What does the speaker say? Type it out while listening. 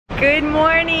Good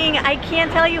morning. I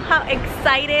can't tell you how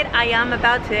excited I am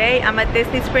about today. I'm at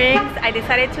Disney Springs. I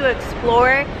decided to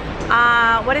explore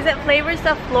what is it, Flavors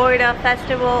of Florida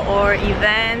festival or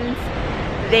events.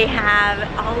 They have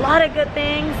a lot of good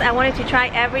things. I wanted to try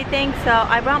everything, so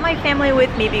I brought my family with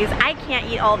me because I can't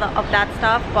eat all of that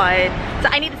stuff, but so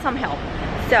I needed some help.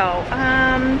 So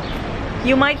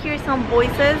you might hear some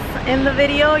voices in the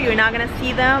video. You're not gonna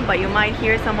see them, but you might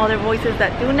hear some other voices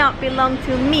that do not belong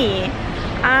to me.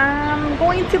 I'm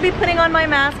going to be putting on my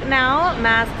mask now.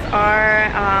 Masks are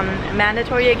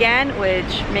mandatory again,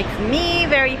 which makes me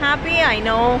very happy. I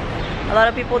know a lot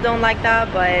of people don't like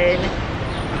that, but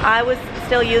I was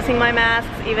still using my masks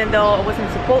even though I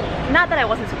wasn't supposed, not that I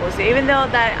wasn't supposed to, even though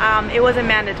that it wasn't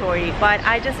mandatory, but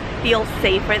I just feel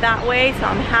safer that way, so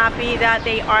I'm happy that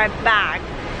they are back.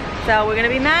 So we're gonna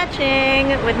be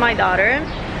matching with my daughter.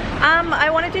 I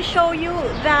wanted to show you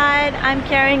that I'm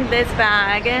carrying this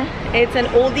bag. It's an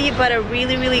oldie but a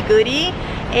really goodie,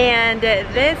 and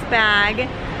this bag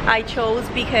I chose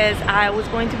because I was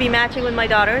going to be matching with my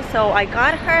daughter, so I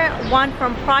got her one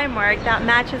from Primark that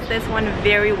matches this one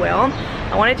very well.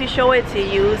 I wanted to show it to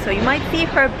you, so you might see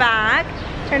her back.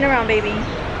 Turn around, baby.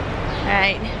 All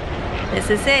right, this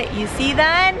is it. You see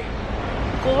that?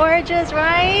 Gorgeous,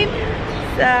 right?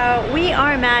 So we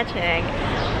are matching.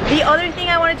 The other thing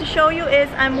I wanted to show you is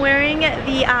I'm wearing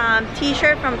the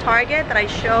t-shirt from Target that I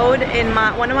showed in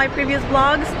one of my previous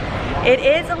vlogs. It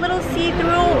is a little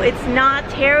see-through. It's not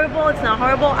terrible, it's not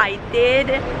horrible. I did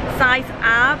size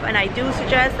up, and I do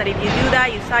suggest that if you do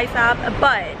that, you size up.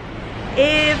 But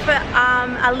if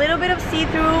a little bit of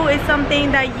see-through is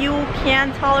something that you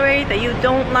can't tolerate, that you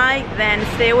don't like, then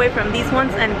stay away from these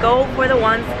ones and go for the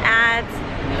ones at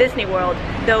Disney World.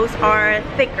 Those are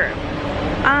thicker.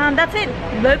 That's it.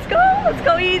 Let's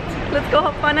go eat. Let's go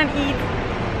have fun and eat.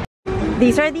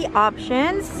 These are the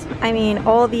options. I mean,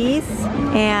 all these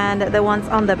and the ones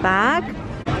on the back.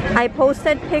 I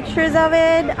posted pictures of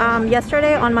it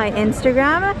yesterday on my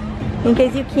Instagram in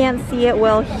case you can't see it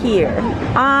well here.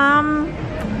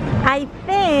 I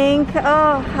think,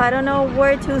 I don't know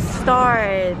where to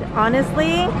start.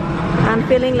 Honestly, I'm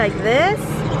feeling like this.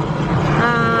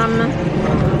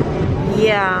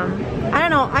 Yeah. I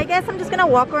don't know, I guess I'm just gonna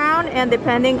walk around, and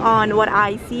depending on what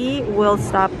I see, we'll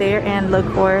stop there and look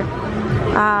for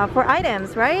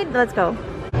items, right? Let's go.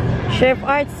 Chef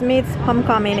Art Smith's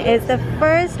Homecoming is the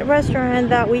first restaurant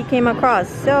that we came across,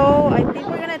 so I think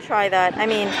we're gonna try that. I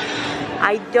mean,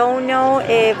 I don't know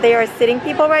if they are sitting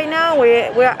people right now.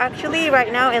 We're actually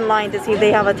right now in line to see if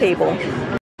they have a table.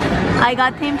 I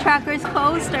got Team Tracker's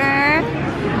coaster.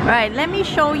 Right, let me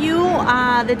show you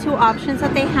the two options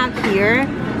that they have here.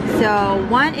 So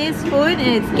one is food and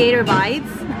it's Gator Bites,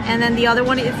 and then the other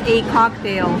one is a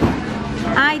cocktail.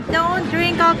 I don't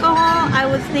drink alcohol. I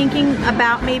was thinking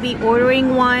about maybe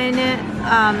ordering one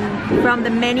from the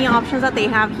many options that they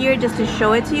have here just to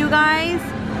show it to you guys.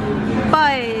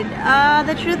 But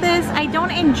the truth is I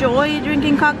don't enjoy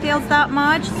drinking cocktails that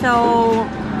much, so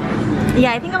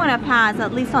yeah, I think I'm gonna pass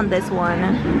at least on this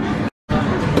one.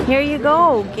 Here you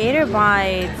go, Gator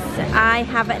Bites. I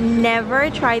have never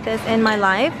tried this in my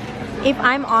life. If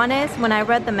I'm honest, when I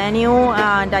read the menu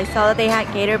and I saw that they had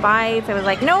Gator Bites, I was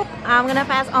like, nope, I'm gonna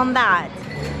pass on that.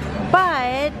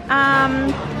 But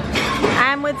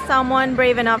I'm with someone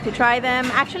brave enough to try them.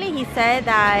 Actually, he said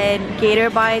that Gator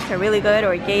Bites are really good,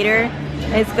 or Gator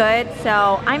is good.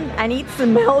 So and it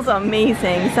smells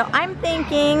amazing. So I'm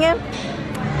thinking,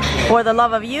 for the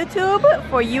love of YouTube,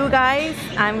 for you guys,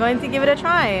 I'm going to give it a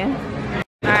try.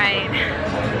 Alright,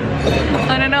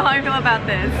 I don't know how I feel about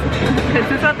this. This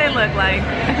is what they look like.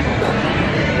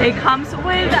 It comes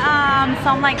with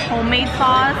some like homemade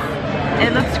sauce.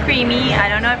 It looks creamy. I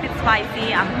don't know if it's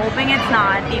spicy. I'm hoping it's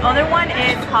not. The other one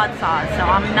is hot sauce, so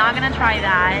I'm not gonna try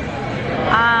that.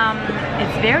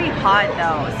 It's very hot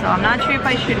though, so I'm not sure if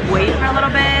I should wait for a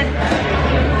little bit.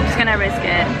 I'm just gonna risk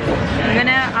it. I'm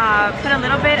gonna put a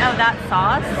little bit of that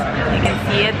sauce. You can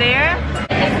see it there.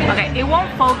 Okay, it won't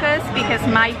focus because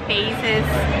my face is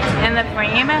in the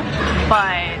frame,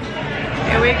 but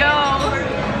here we go.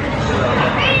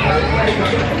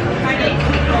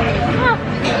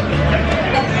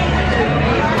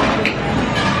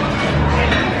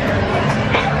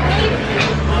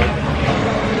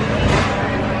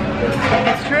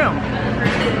 It's true.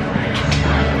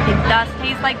 It does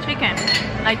taste like chicken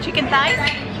thighs.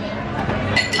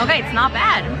 Okay, it's not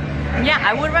bad. Yeah,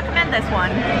 I would recommend this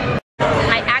one.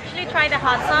 I actually tried the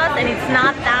hot sauce and it's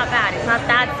not that bad. It's not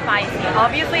that spicy.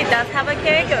 Obviously it does have a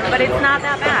kick, but it's not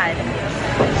that bad.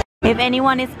 If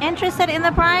anyone is interested in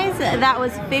the price, that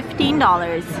was $15.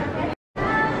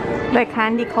 The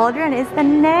Candy Cauldron is the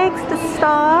next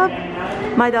stop.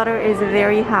 My daughter is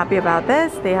very happy about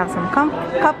this. They have some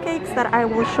cupcakes that I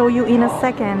will show you in a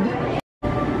second.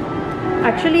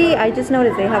 Actually, I just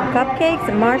noticed they have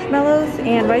cupcakes, marshmallows,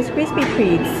 and Rice Krispie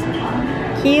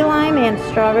treats. Key lime and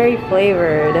strawberry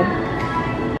flavored.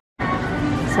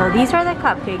 So these are the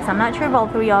cupcakes. I'm not sure if all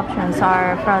three options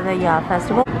are for the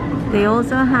festival. They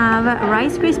also have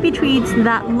Rice Krispie treats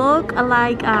that look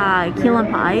like key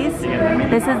lime pies.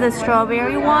 This is the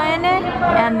strawberry one,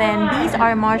 and then these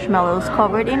are marshmallows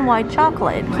covered in white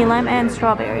chocolate, key lime and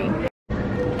strawberry.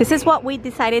 This is what we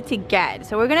decided to get.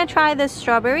 So we're gonna try the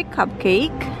strawberry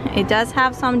cupcake. It does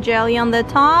have some jelly on the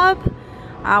top.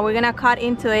 We're gonna cut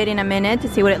into it in a minute to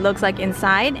see what it looks like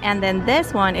inside. And then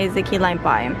this one is the key lime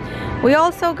pie. We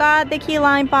also got the key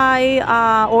lime pie,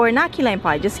 or not key lime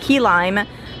pie, just key lime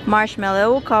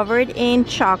marshmallow covered in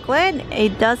chocolate.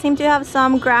 It does seem to have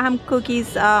some graham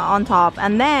cookies on top.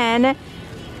 And then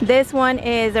this one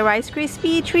is a Rice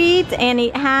Krispie treat, and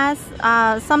it has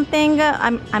something,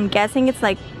 I'm guessing it's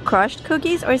like crushed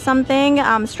cookies or something,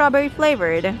 strawberry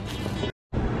flavored.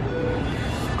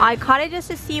 I caught it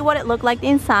just to see what it looked like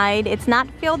inside. It's not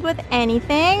filled with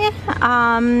anything,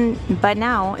 but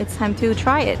now it's time to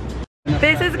try it.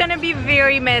 This is gonna be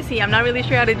very messy. I'm not really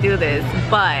sure how to do this,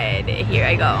 but here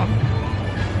I go.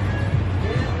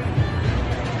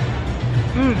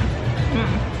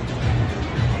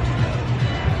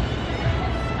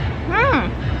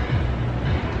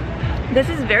 This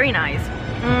is very nice.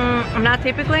 I'm not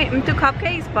typically into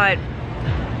cupcakes, but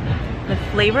the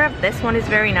flavor of this one is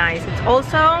very nice. It's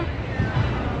also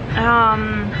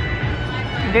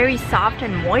very soft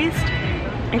and moist.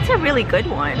 It's a really good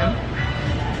one.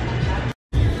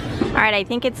 Alright, I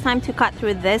think it's time to cut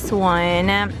through this one.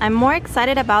 I'm more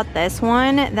excited about this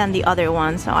one than the other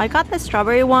one. So I got the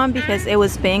strawberry one because it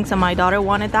was pink, so my daughter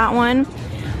wanted that one.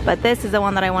 But this is the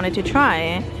one that I wanted to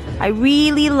try. I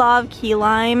really love key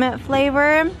lime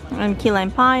flavor and key lime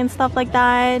pie and stuff like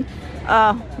that.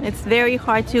 It's very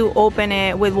hard to open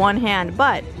it with one hand,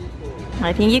 but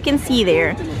I think you can see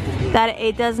there that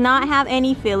it does not have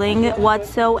any filling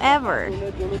whatsoever.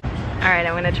 Alright,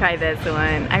 I'm gonna try this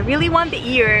one. I really want the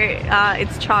ear.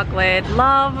 It's chocolate.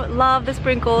 Love the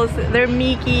sprinkles. They're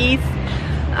Mickeys.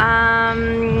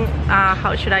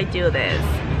 How should I do this?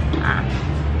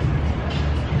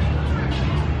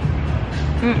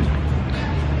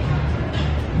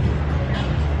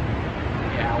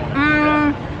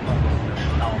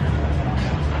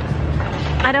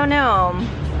 I don't know.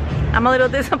 I'm a little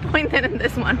disappointed in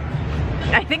this one.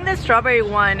 I think the strawberry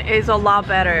one is a lot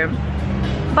better.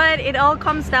 But it all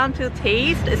comes down to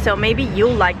taste, so maybe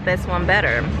you'll like this one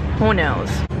better. Who knows?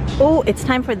 Oh, it's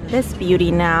time for this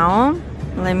beauty now.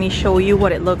 Let me show you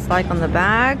what it looks like on the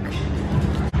back.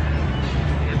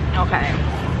 Okay.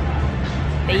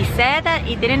 They said that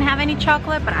it didn't have any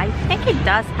chocolate, but I think it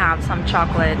does have some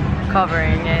chocolate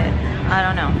covering it. I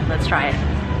don't know. Let's try it.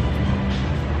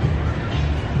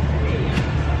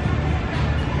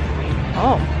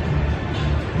 Oh.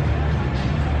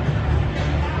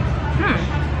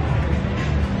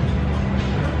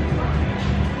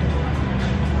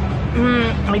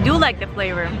 I do like the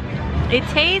flavor. It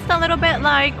tastes a little bit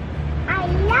like,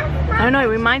 I don't know, it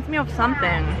reminds me of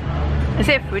something. Is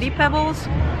it Fruity Pebbles?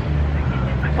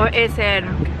 Or is it,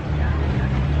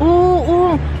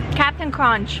 ooh, Captain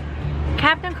Crunch.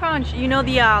 Captain Crunch, you know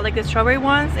the like the strawberry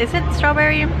ones? Is it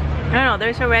strawberry? I don't know,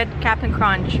 there's a red Captain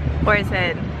Crunch. Or is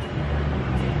it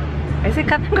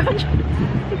Captain Crunch?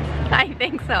 I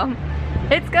think so.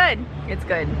 It's good. It's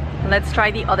good. Let's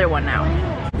try the other one now.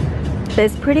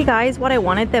 This pretty guy is what I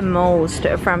wanted the most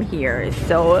from here.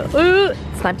 So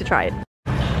it's time to try it.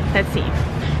 Let's see.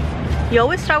 You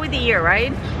always start with the ear,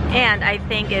 right? And I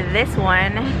think this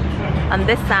one on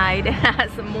this side has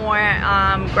more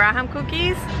graham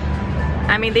cookies.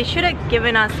 I mean, they should have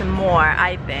given us more,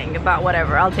 I think, but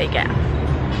whatever, I'll take it.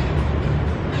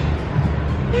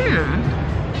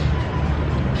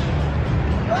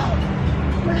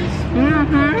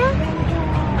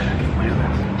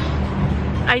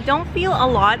 I don't feel a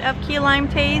lot of key lime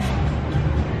taste.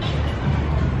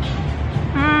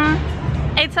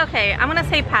 It's okay. I'm gonna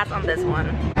say pass on this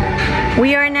one.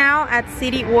 We are now at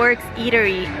City Works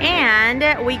Eatery,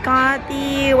 and we got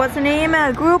the, what's the name?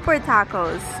 Grouper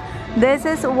tacos. This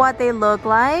is what they look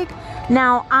like.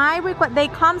 Now they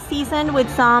come seasoned with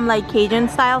some like Cajun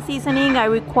style seasoning. I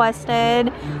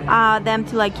requested them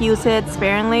to like use it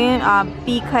sparingly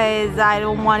because I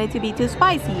don't want it to be too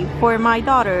spicy for my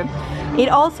daughter. It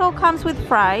also comes with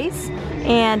fries,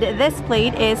 and this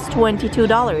plate is $22.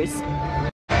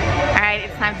 Alright,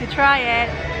 it's time to try it.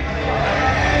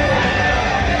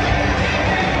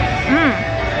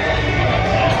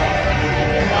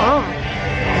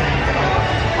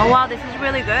 Oh wow, this is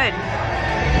really good.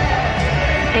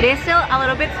 It is still a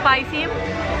little bit spicy,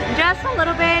 just a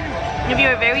little bit. If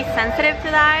you're very sensitive to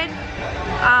that,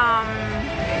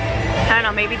 I don't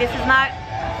know, maybe this is not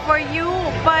for you,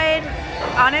 but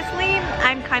honestly,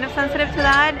 I'm kind of sensitive to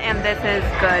that, and this is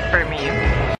good for me.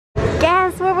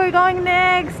 Guess where we're going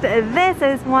next? This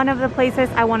is one of the places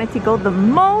I wanted to go the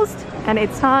most, and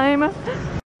it's time.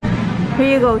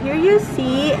 Here you go. Here you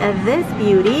see this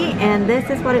beauty, and this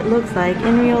is what it looks like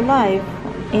in real life.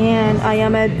 And I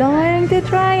am dying to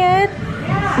try it.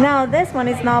 Now, this one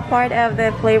is not part of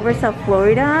the Flavors of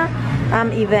Florida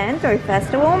event or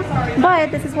festival,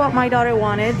 but this is what my daughter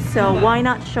wanted, so why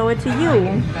not show it to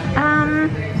you?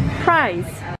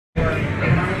 Price.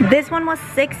 This one was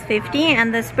 $6.50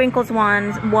 and the sprinkles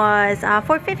one was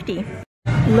 $4.50.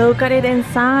 Look at it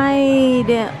inside.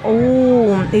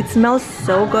 Oh, it smells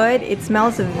so good. It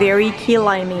smells very key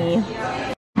limey.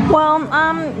 Well,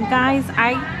 guys,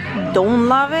 I don't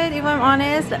love it, if I'm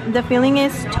honest. The feeling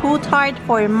is too tart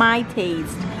for my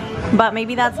taste, but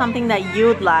maybe that's something that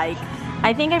you'd like.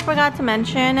 I think I forgot to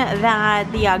mention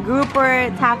that the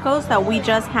grouper tacos that we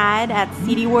just had at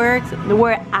CityWorks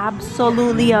were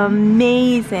absolutely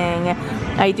amazing.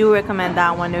 I do recommend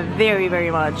that one very,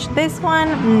 very much. This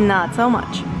one, not so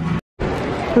much.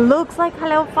 Looks like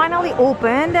Hello finally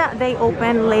opened. They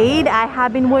opened late. I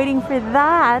have been waiting for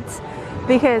that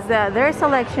because their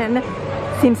selection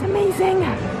seems amazing.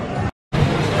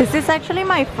 This is actually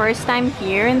my first time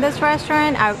here in this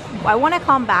restaurant. I want to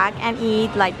come back and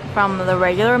eat like from the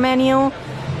regular menu,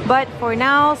 but for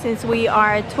now, since we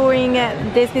are touring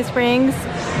Disney Springs,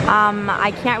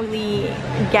 I can't really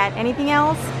get anything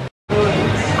else.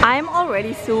 I'm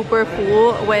already super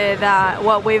full with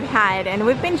what we've had, and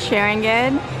we've been sharing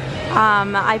it.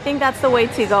 I think that's the way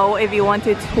to go if you want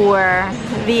to tour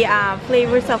the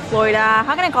Flavors of Florida,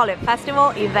 how can I call it, festival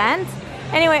event.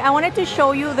 Anyway, I wanted to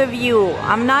show you the view.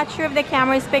 I'm not sure if the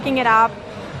camera is picking it up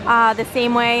the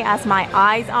same way as my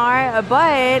eyes are,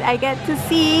 but I get to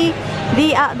see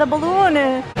the balloon.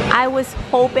 I was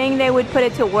hoping they would put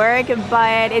it to work,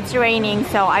 but it's raining,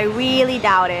 so I really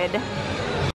doubt it.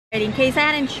 In case I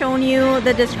hadn't shown you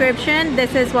the description,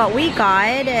 this is what we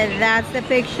got. That's the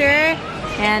picture,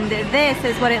 and this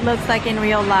is what it looks like in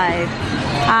real life.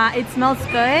 It smells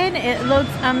good. It looks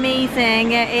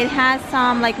amazing. It has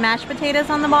some like mashed potatoes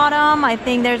on the bottom. I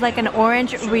think there's like an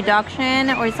orange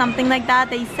reduction or something like that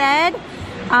they said.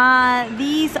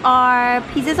 These are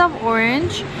pieces of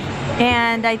orange,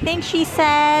 and I think she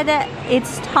said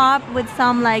it's topped with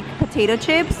some like potato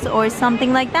chips or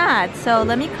something like that. So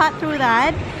let me cut through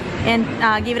that and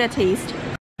give it a taste.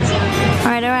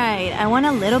 Alright, I want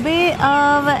a little bit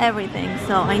of everything,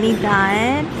 so I need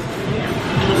that.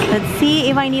 Let's see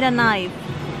if I need a knife.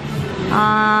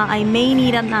 I may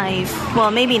need a knife. Well,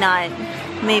 maybe not.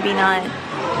 Maybe not.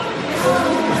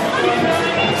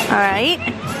 Alright.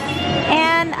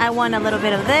 And I want a little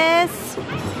bit of this.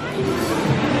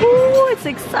 Ooh, it's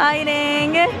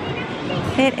exciting.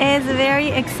 It is very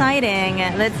exciting.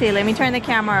 Let's see, let me turn the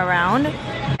camera around.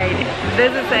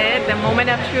 This is it, the moment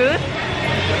of truth.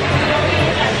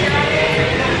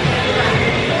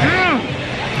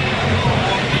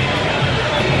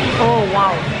 Oh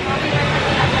wow.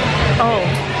 Oh,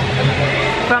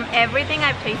 from everything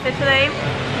I've tasted today,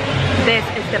 this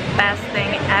is the best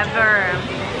thing ever.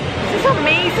 This is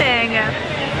amazing.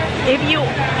 If you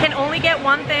can only get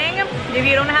one thing, if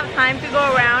you don't have time to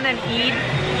go around and eat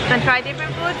and try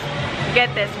different foods,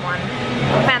 get this one.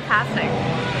 Fantastic.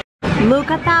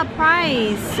 Look at that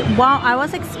price. Wow, I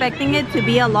was expecting it to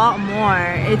be a lot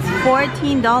more. It's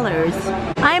 $14.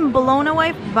 I'm blown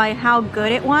away by how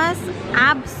good it was.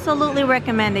 Absolutely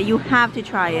recommend it. You have to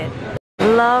try it.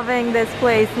 Loving this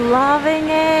place. Loving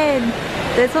it.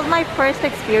 This was my first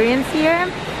experience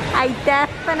here. I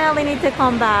definitely need to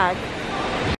come back.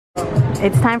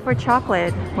 It's time for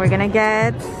chocolate. We're gonna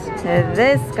get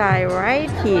this guy right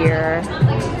here.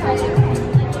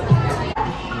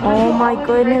 Oh my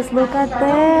goodness, look at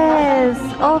this.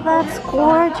 Oh, that's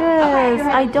gorgeous.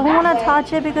 I don't want to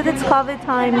touch it because it's COVID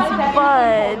times,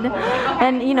 but,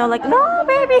 and you know, like, no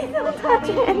baby, don't touch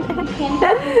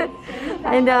it.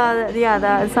 And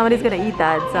yeah, somebody's gonna eat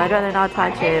that, so I'd rather not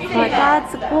touch it, but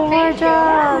that's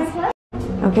gorgeous.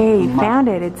 Okay, found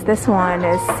it. It's this one.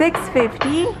 It's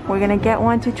 $6.50. We're gonna get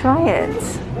one to try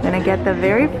it. Gonna get the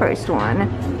very first one.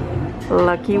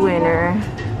 Lucky winner.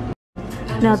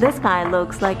 Now this guy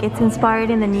looks like it's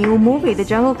inspired in the new movie, the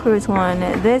Jungle Cruise one.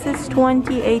 This is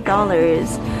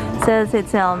 $28. Says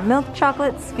it's a milk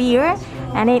chocolate sphere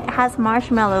and it has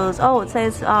marshmallows. Oh, it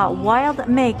says wild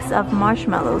mix of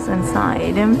marshmallows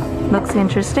inside. Looks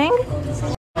interesting.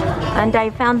 And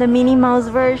I found the Minnie Mouse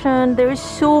version. They're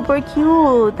super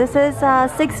cute. This is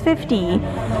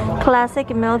 $6.50. Classic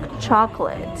milk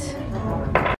chocolate.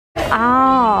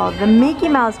 Oh, the Mickey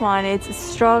Mouse one. It's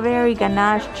strawberry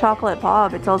ganache chocolate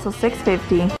pop. It's also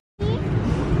 $6.50.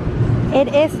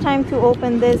 It is time to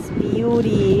open this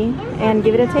beauty and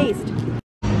give it a taste.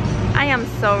 I am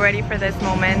so ready for this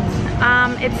moment.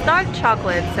 It's dark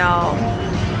chocolate, so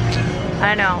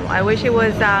I don't know. I wish it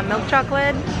was milk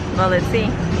chocolate. Well, let's see.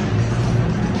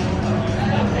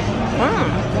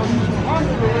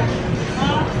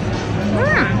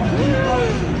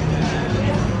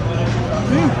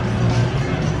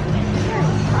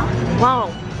 Wow.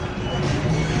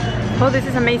 Oh, this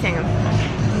is amazing.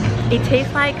 It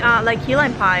tastes like key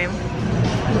lime pie.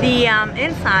 The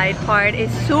inside part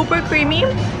is super creamy.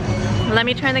 Let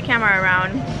me turn the camera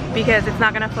around because it's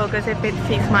not gonna focus if it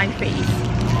sees my face.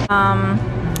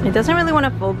 It doesn't really want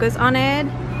to focus on it.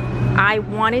 I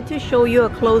wanted to show you a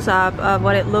close-up of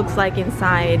what it looks like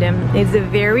inside. It's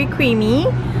very creamy,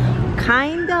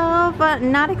 kind of,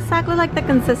 not exactly like the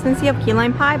consistency of key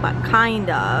lime pie, but kind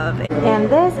of. And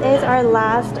this is our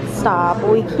last stop.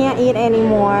 We can't eat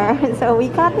anymore, so we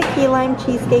got the key lime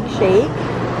cheesecake shake.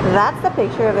 That's the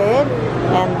picture of it,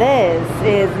 and this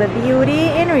is the beauty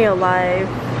in real life.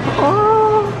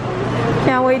 Oh,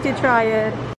 can't wait to try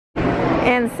it.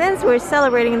 And since we're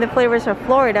celebrating the flavors of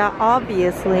Florida,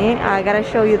 obviously I gotta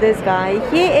show you this guy.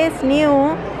 He is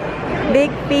new,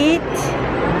 big feet,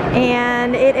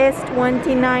 and it is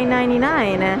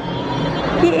 $29.99.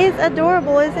 He is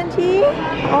adorable, isn't he?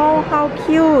 Oh, how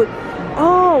cute.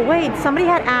 Oh wait, somebody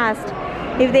had asked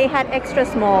if they had extra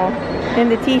small in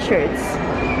the t-shirts.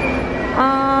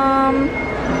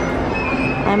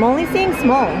 I'm only seeing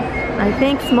small. I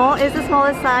think small is the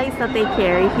smallest size that they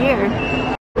carry here.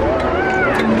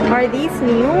 Are these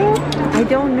new? I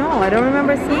don't know. I don't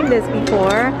remember seeing this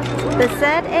before. The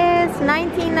set is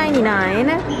 $19.99.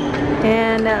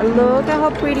 And look at how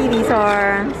pretty these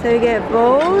are. So you get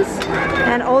bows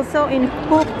and also in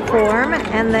hoop form,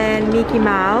 and then Mickey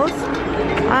Mouse.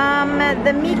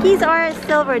 The Mickeys are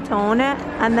silver tone,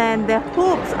 and then the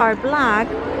hoops are black,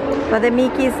 but the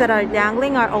Mickeys that are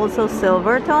dangling are also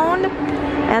silver tone.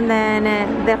 And then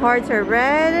the hearts are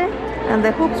red and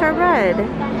the hoops are red.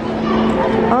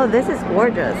 Oh, this is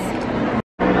gorgeous.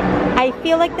 I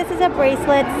feel like this is a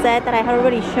bracelet set that I had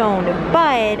already shown,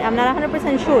 but I'm not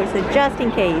 100% sure, so just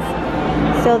in case.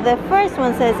 So the first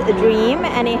one says Dream,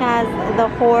 and it has the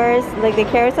horse, like the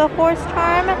carousel horse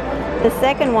charm. The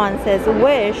second one says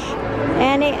Wish,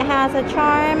 and it has a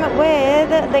charm with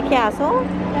the castle.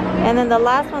 And then the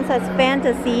last one says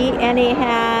Fantasy, and it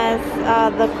has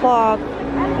the clock.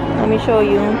 Let me show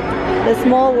you the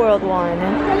Small World one.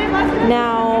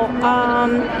 Now,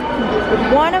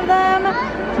 one of them,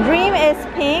 Dream is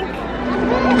pink,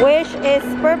 Wish is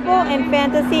purple, and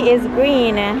Fantasy is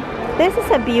green. This is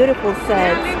a beautiful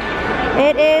set.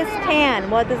 It is tan.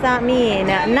 What does that mean?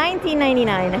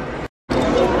 $19.99.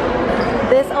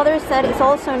 This other set is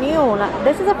also new.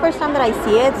 This is the first time that I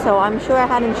see it, so I'm sure I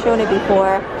hadn't shown it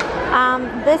before.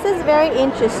 This is very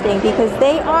interesting because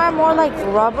they are more like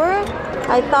rubber.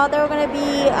 I thought they were going to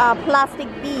be plastic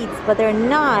beads, but they're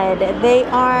not. They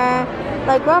are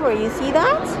like rubber. You see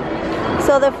that?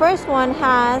 So the first one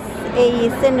has a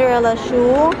Cinderella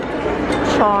shoe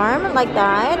charm like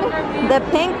that. The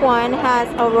pink one has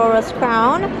Aurora's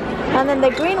crown, and then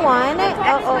the green one,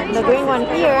 the green one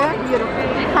here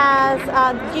has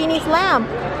Genie's lamp.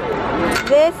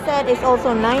 This set is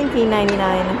also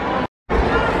 $19.99.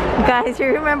 Guys, you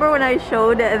remember when I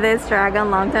showed this dragon a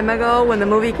long time ago when the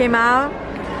movie came out?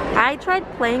 I tried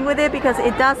playing with it because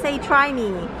it does say try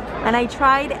me, and I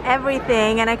tried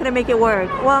everything and I couldn't make it work.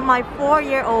 Well, my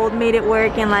 4-year-old made it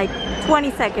work in like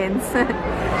 20 seconds.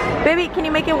 Baby, can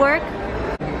you make it work?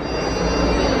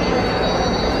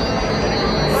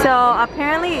 So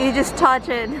apparently you just touch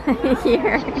it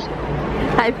here.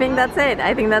 I think that's it.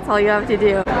 I think that's all you have to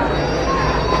do.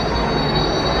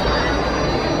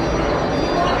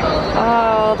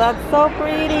 Oh, that's so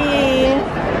pretty.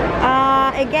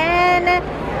 Again,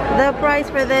 the price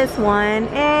for this one,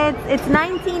 it's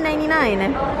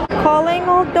 $19.99. Calling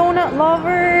all donut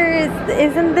lovers,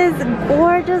 isn't this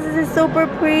gorgeous? This is super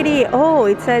pretty. Oh,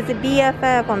 it says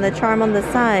BFF on the charm on the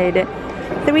side.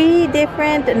 3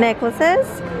 different necklaces.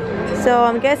 So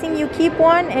I'm guessing you keep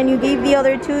one and you give the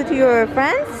other 2 to your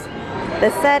friends.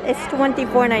 The set is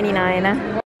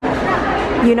 $24.99.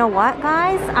 You know what,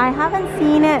 guys? I haven't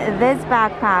seen this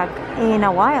backpack in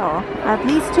a while, at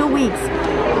least 2 weeks.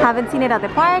 Haven't seen it at the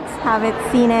parks, haven't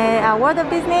seen it at World of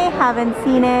Disney, haven't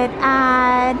seen it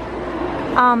at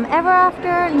Ever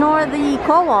After, nor the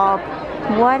Co-op.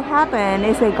 What happened?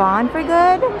 Is it gone for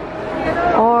good?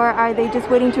 Or are they just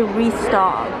waiting to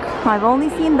restock? I've only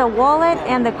seen the wallet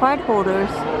and the card holders.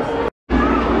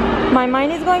 My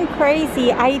mind is going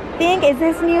crazy. I think, is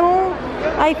this new?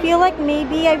 I feel like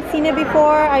maybe I've seen it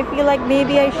before. I feel like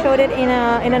maybe I showed it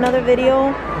in another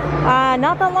video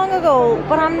not that long ago,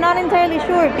 but I'm not entirely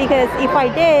sure, because if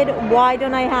I did, why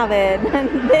don't I have it?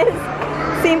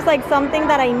 This seems like something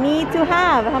that I need to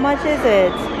have. How much is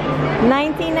it?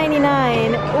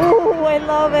 $19.99. Ooh, I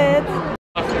love it.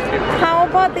 How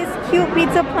about these cute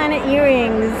Pizza Planet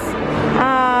earrings?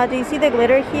 Do you see the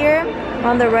glitter here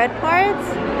on the red parts?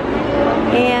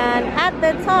 And at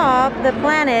the top, the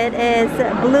planet is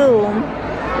blue.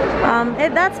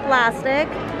 That's plastic,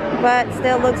 but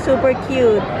still looks super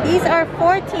cute. These are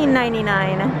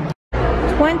 $14.99.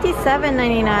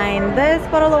 $27.99. This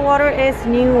bottle of water is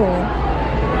new.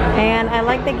 And I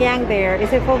like the gang there.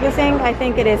 Is it focusing? I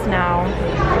think it is now.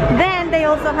 Then they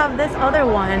also have this other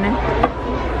one.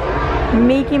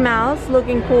 Mickey Mouse,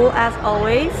 looking cool as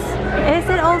always. Is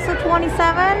it also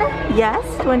 $27? Yes,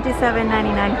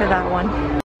 $27.99 for that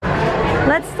one.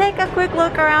 Let's take a quick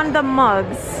look around the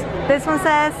mugs. This one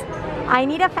says, I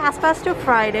need a fast pass to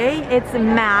Friday. It's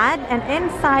matte, and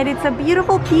inside it's a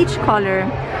beautiful peach color.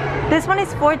 This one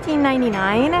is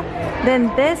 $14.99.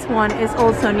 Then this one is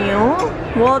also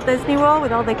new. Walt Disney World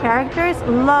with all the characters.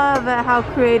 Love how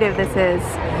creative this is.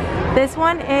 This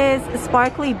one is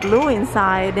sparkly blue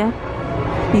inside.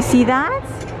 You see that?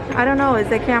 I don't know, is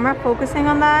the camera focusing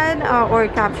on that or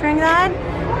capturing that?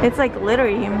 It's like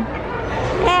glittery.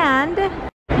 And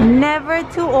Never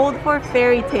Too Old for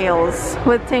Fairy Tales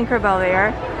with Tinkerbell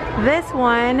there. This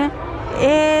one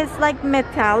is like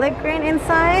metallic green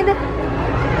inside.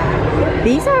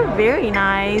 These are very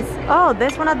nice. Oh,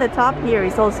 this one at the top here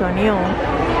is also new.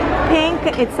 Pink,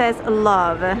 it says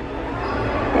love.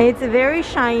 It's very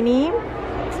shiny.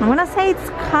 I'm gonna say it's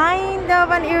kind of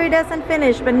an iridescent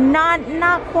finish, but not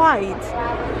quite.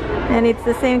 And it's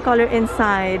the same color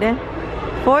inside.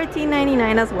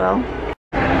 $14.99 as well.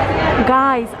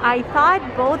 Guys, I thought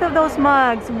both of those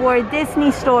mugs were Disney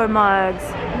Store mugs,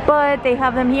 but they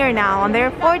have them here now, and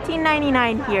they're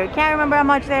 $14.99 here. Can't remember how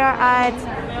much they are at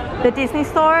the Disney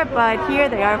Store, but here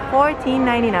they are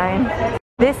 $14.99.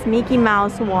 This Mickey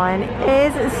Mouse one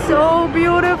is so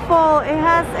beautiful. It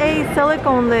has a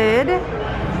silicone lid,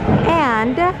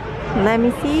 and let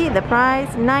me see the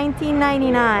price,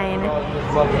 $19.99.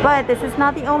 But this is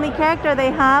not the only character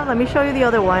they have. Let me show you the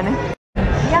other one.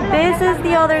 This is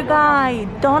the other guy,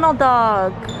 Donald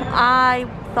Duck. I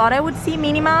thought I would see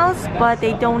Minnie Mouse, but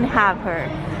they don't have her.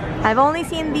 I've only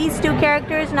seen these two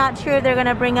characters, not sure if they're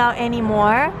gonna bring out any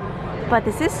more. But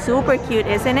this is super cute,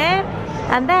 isn't it?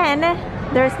 And then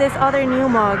there's this other new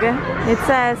mug. It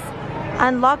says,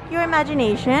 unlock your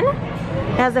imagination.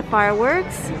 It has the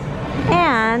fireworks.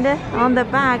 And on the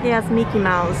back it has Mickey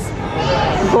Mouse.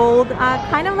 Gold,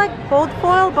 kind of like gold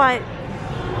foil, but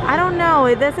I don't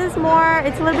know. This is more,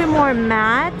 it's a little bit more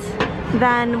matte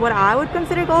than what I would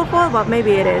consider gold foil, but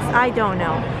maybe it is. I don't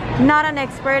know. Not an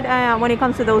expert when it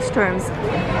comes to those terms.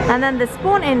 And then the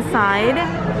spoon inside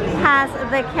has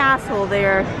the castle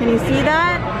there. Can you see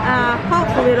that?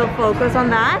 Hopefully it'll focus on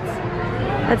that.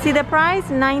 Let's see the price,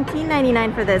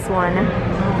 $19.99 for this one.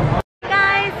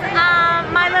 Guys,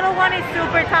 my little one is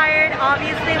super tired.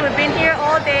 Obviously, we've been here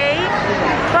all day,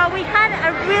 but we had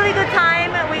a really good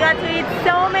time. We got to eat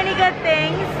so many good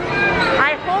things.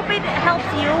 I hope it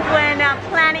helps you when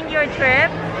planning your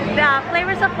trip. The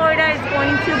Flavors of Florida is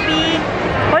going to be,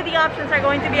 or the options are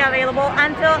going to be available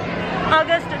until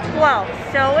August 12th,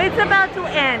 so it's about to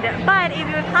end. But if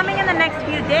you're coming in the next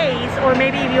few days, or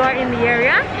maybe if you are in the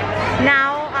area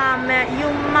now, you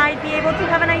might be able to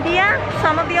have an idea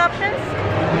some of the options.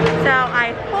 So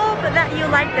I hope that you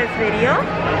like this video,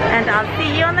 and I'll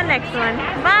see you on the next one.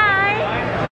 Bye.